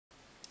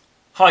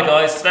Hi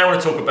guys, today I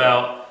want to talk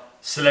about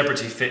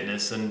celebrity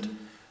fitness and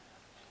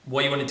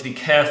what you want to be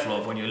careful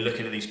of when you're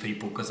looking at these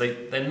people, because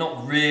they're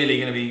not really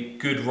going to be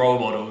good role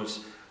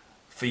models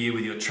for you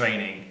with your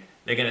training.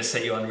 They're going to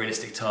set you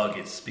unrealistic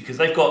targets because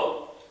they've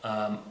got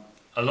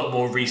a lot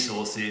more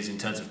resources in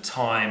terms of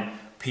time,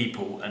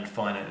 people and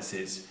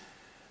finances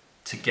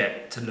to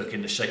get to look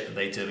in the shape that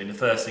they do. I mean, the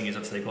first thing is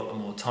obviously they've got a lot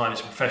more time.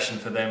 It's a profession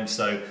for them,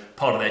 so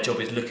part of their job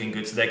is looking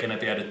good, so they're going to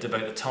be able to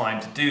devote the time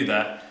to do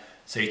that.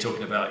 So you're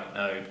talking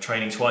about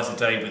training twice a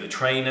day with a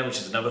trainer, which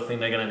is another thing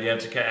they're going to be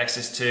able to get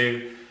access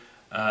to.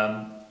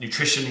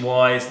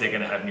 Nutrition-wise, they're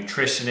going to have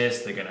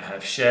nutritionists, they're going to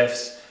have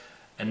chefs,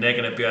 and they're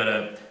going to be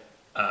able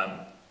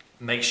to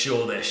make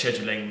sure they're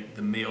scheduling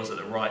the meals at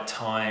the right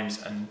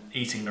times and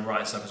eating the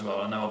right stuff as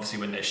well. I know obviously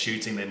when they're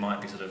shooting they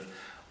might be sort of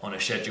on a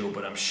schedule,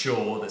 but I'm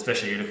sure that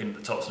especially you're looking at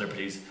the top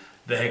celebrities,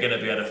 they're going to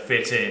be able to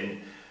fit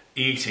in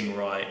eating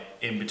right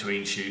in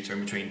between shoots or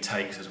in between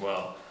takes as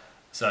well.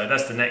 So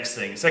that's the next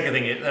thing. Second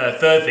thing,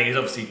 third thing is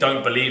obviously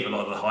don't believe a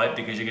lot of the hype,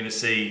 because you're going to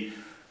see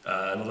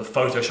a lot of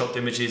photoshopped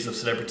images of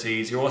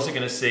celebrities. You're also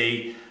going to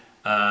see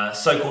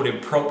so-called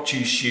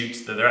impromptu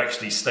shoots that are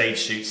actually stage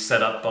shoots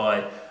set up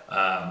by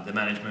the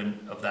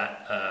management of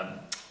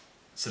that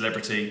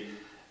celebrity,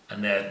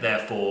 and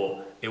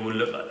therefore it will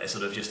look like they're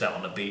sort of just out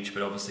on the beach,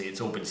 but obviously it's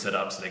all been set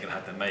up, so they're going to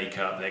have the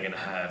makeup, they're going to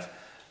have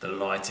the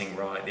lighting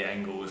right, the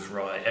angles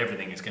right,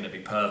 everything is going to be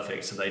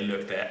perfect, so they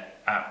look their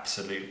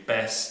absolute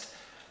best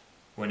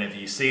whenever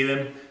you see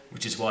them,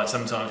 which is why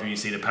sometimes when you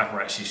see the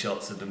paparazzi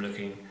shots of them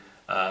looking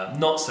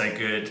not so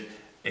good,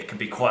 it can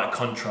be quite a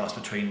contrast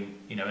between,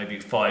 you know, maybe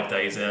 5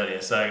 days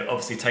earlier. So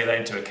obviously take that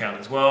into account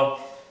as well.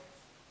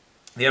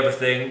 The other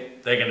thing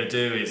they're going to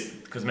do is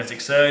cosmetic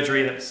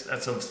surgery. That's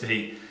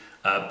obviously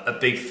a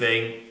big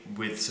thing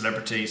with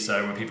celebrities.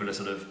 So when people are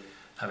sort of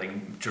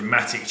having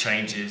dramatic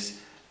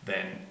changes,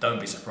 then don't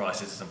be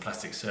surprised if there's some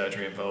plastic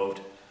surgery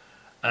involved.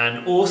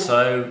 And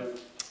also,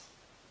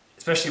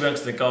 especially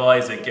amongst the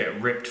guys that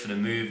get ripped for the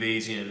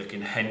movies, you know,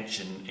 looking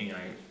hench and, you know,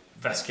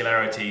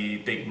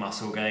 vascularity, big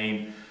muscle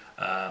gain,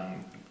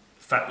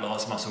 fat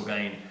loss, muscle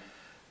gain,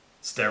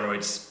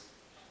 steroids.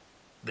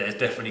 There's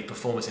definitely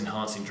performance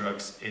enhancing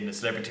drugs in the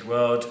celebrity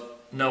world.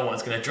 No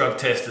one's going to drug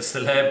test a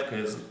celeb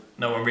because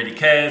no one really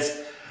cares,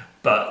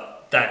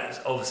 but that is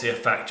obviously a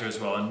factor as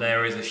well. And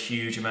there is a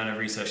huge amount of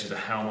research into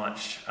how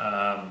much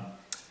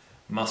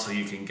muscle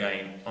you can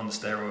gain on the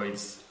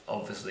steroids.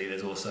 Obviously,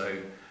 there's also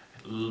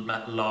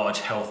large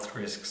health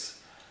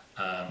risks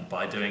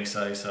by doing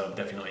so, so I'm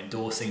definitely not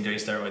endorsing doing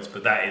steroids,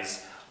 but that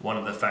is one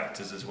of the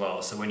factors as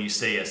well. So when you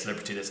see a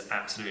celebrity that's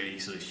absolutely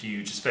sort of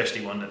huge,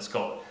 especially one that's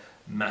got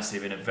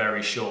massive in a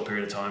very short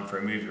period of time for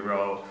a movie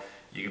role,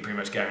 you can pretty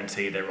much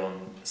guarantee they're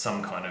on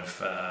some kind of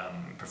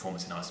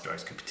performance enhancing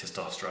drugs, could be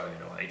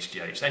testosterone or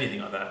HGH, anything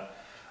like that,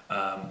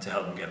 to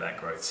help them get that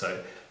growth.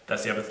 So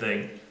that's the other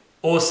thing.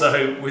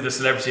 Also with a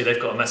celebrity,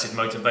 they've got a massive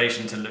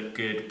motivation to look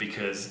good,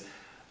 because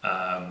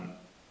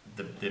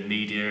the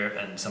media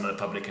and some of the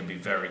public can be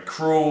very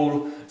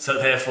cruel, so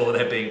therefore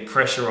they're being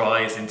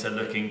pressurized into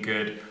looking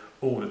good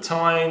all the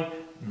time.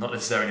 Not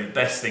necessarily the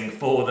best thing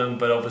for them,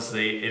 but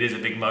obviously it is a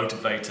big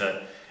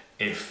motivator.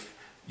 If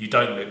you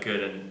don't look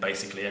good and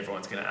basically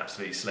everyone's going to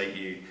absolutely slate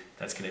you,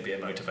 that's going to be a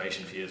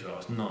motivation for you as well.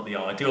 It's not the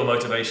ideal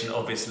motivation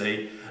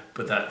obviously,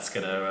 but that's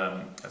going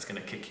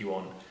to kick you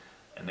on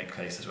in that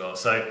case as well.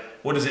 So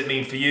what does it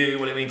mean for you?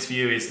 What it means for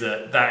you is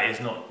that is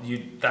not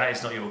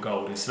your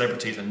goal. The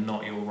celebrities are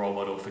not your role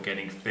model for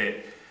getting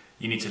fit.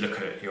 You need to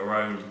look at your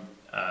own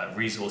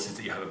resources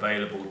that you have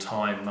available,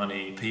 time,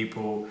 money,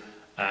 people,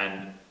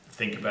 and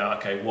think about,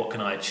 okay, what can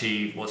I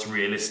achieve? What's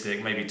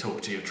realistic? Maybe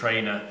talk to your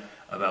trainer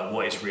about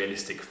what is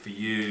realistic for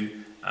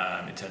you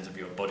in terms of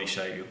your body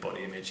shape, your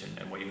body image,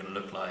 and what you're going to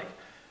look like.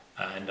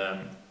 And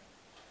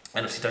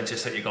obviously don't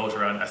just set your goals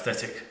around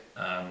aesthetic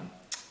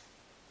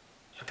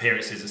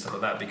appearances and stuff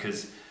like that,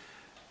 because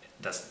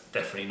that's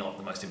definitely not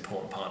the most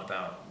important part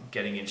about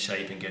getting in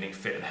shape and getting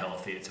fit and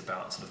healthy. It's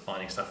about sort of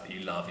finding stuff that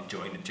you love,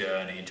 enjoying the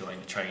journey, enjoying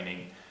the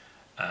training,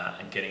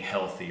 and getting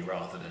healthy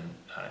rather than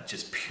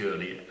just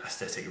purely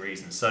aesthetic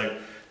reasons. So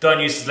don't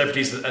use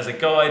celebrities as a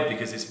guide,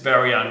 because it's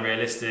very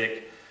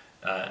unrealistic.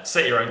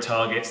 Set your own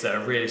targets that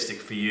are realistic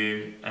for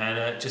you,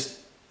 and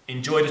just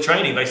enjoy the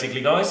training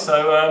basically, guys.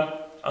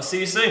 So I'll see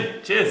you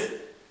soon. Cheers.